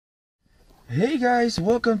Hey guys,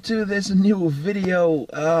 welcome to this new video.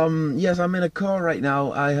 Yes, I'm in a car right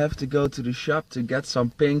now. I have to go to the shop to get some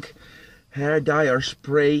pink hair dye or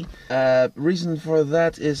spray. Reason for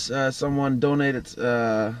that is someone donated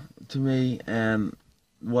to me, and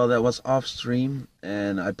well, that was off stream,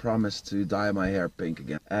 and I promised to dye my hair pink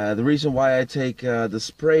again. The reason why I take the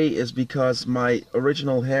spray is because my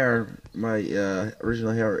original hair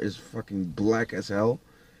is fucking black as hell,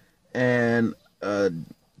 and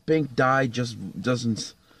pink dye just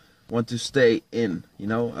doesn't want to stay in, you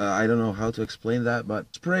know. I don't know how to explain that, but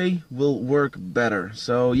spray will work better.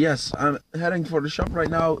 So yes, I'm heading for the shop right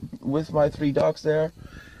now with my 3 dogs there,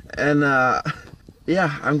 and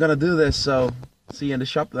yeah, I'm gonna do this, so see you in the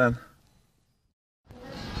shop then.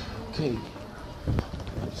 Okay,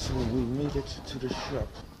 so we made it to the shop.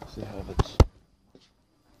 They have it.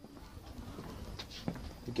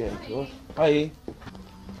 Oké, hoor. Hi. Ik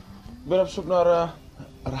ben op zoek naar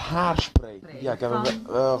haarspray. Ja, ik heb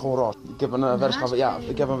gewoon roze. Ik heb een weddenschap. Ja,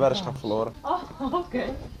 ik heb een weddenschap verloren. Oh,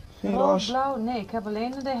 oké. Geen roze. Blauw, nee, ik heb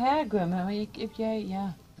alleen de hairgum. Maar heb jij,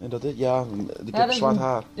 ja. En dat is, ja, ik heb zwart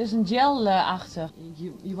haar. Er is een gel achter.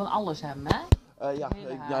 Je wil alles hebben, hè?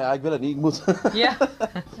 Ja, ik wil het niet, ik moet. Ja. Als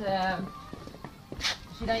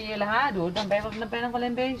je dan je hele haar doet, dan ben je nog wel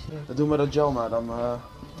in bezig. Dan doen we dat gel maar, dan.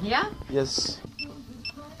 Ja? Yes.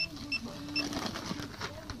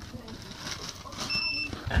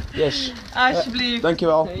 Yes. Alsjeblieft.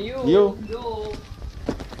 Dankjewel. Jo.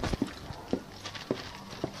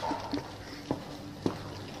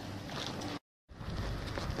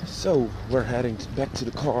 So we're heading back to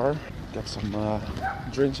the car. Got some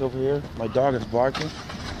drinks over here. My dog is barking.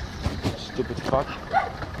 Stupid fuck.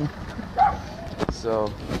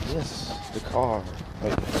 So yes, the car.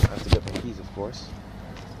 Wait, I have to get my keys, of course.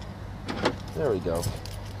 There we go.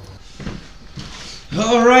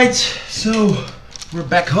 All right, so we're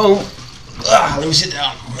back home. Let me sit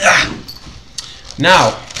down.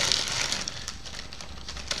 Now,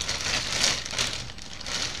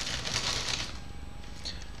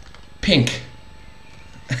 pink.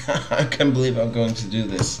 I can't believe I'm going to do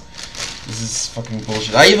this. This is fucking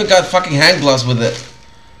bullshit. I even got fucking hand gloves with it.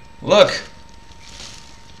 Look.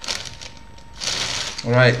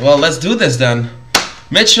 Alright, well, let's do this then.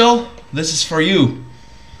 Mitchell, this is for you.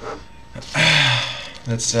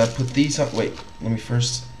 Let's put these up. Wait, let me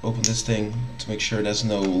first open this thing to make sure there's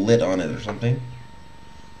no lid on it or something.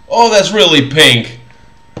 Oh, that's really pink.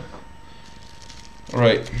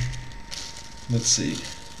 Alright. Let's see.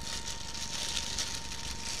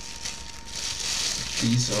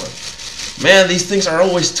 These are... Man, these things are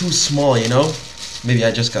always too small, you know? Maybe I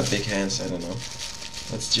just got big hands, I don't know.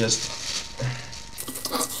 Let's just...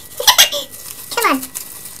 Come on.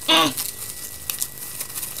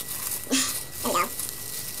 There we go.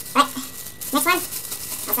 Right. Next one.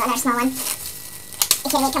 Also another small one. Okay,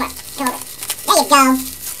 come on. Come over. There you go.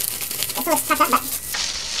 This looks tucked up, but...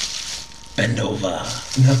 Bend over.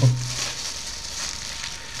 No.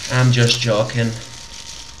 I'm just joking.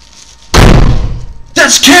 That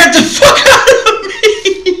scared the fuck out of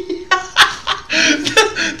me!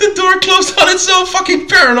 the door closed on its own. Fucking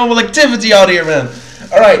paranormal activity out here, man.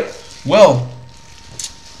 Alright, well,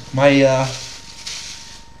 my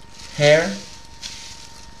hair.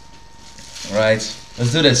 Alright,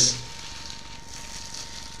 let's do this.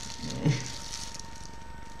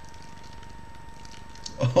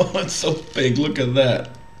 Oh, it's so big, look at that.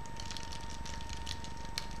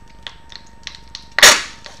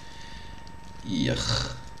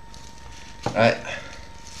 Yuck. Alright.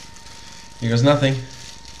 Here goes nothing.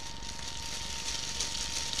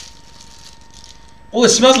 Oh, it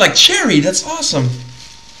smells like cherry. That's awesome.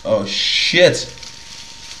 Oh, shit.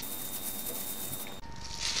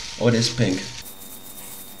 Oh, it is pink.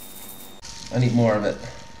 I need more of it.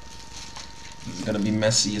 This is gonna be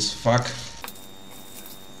messy as fuck.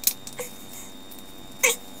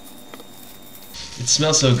 It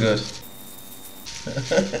smells so good.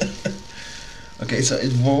 Okay, so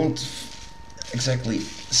it won't exactly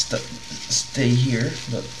stay here,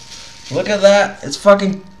 but look at that, it's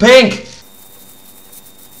fucking pink!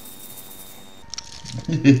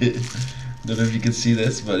 Don't know if you can see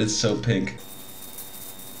this, but it's so pink.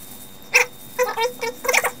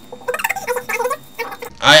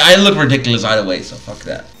 I look ridiculous either way, so fuck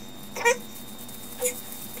that.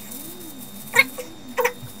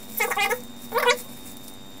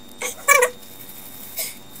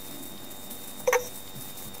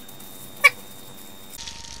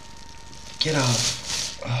 Get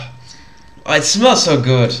off. Oh, it smells so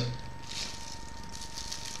good.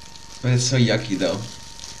 But it's so yucky though.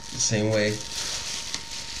 The same way.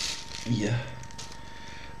 Yeah.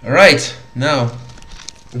 Alright, now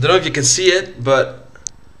I don't know if you can see it, but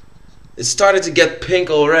it started to get pink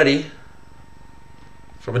already.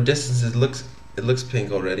 From a distance it looks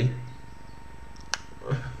pink already.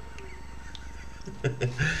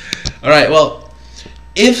 Alright, well,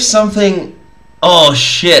 if something... Oh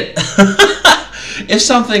shit! If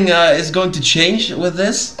something is going to change with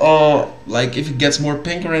this, or like if it gets more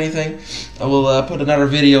pink or anything, I will put another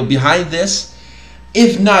video behind this.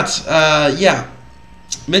 If not, yeah,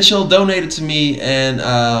 Mitchell donated to me,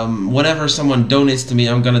 and whenever someone donates to me,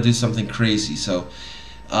 I'm gonna do something crazy. So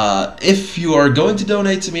if you are going to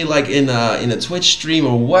donate to me, like in a Twitch stream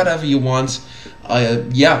or whatever you want,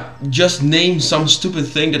 yeah, just name some stupid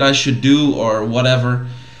thing that I should do or whatever,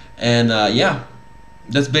 and yeah,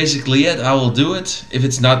 that's basically it. I will do it if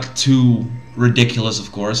it's not too ridiculous,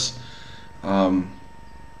 of course.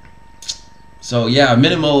 So yeah,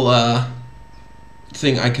 minimal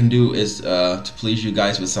thing I can do is to please you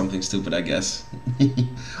guys with something stupid, I guess.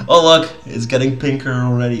 Oh look, it's getting pinker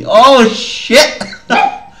already. Oh shit!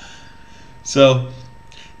 So,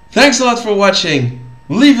 thanks a lot for watching.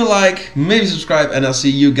 Leave a like, maybe subscribe, and I'll see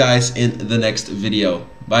you guys in the next video.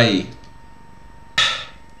 Bye.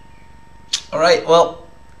 Alright, well,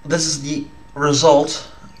 this is the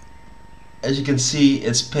result. As you can see,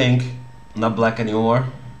 it's pink, not black anymore.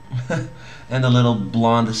 And a little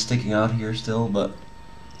blonde is sticking out here still, but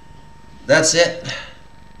that's it.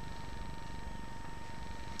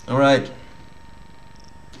 Alright.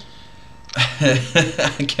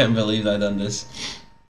 I can't believe I done this.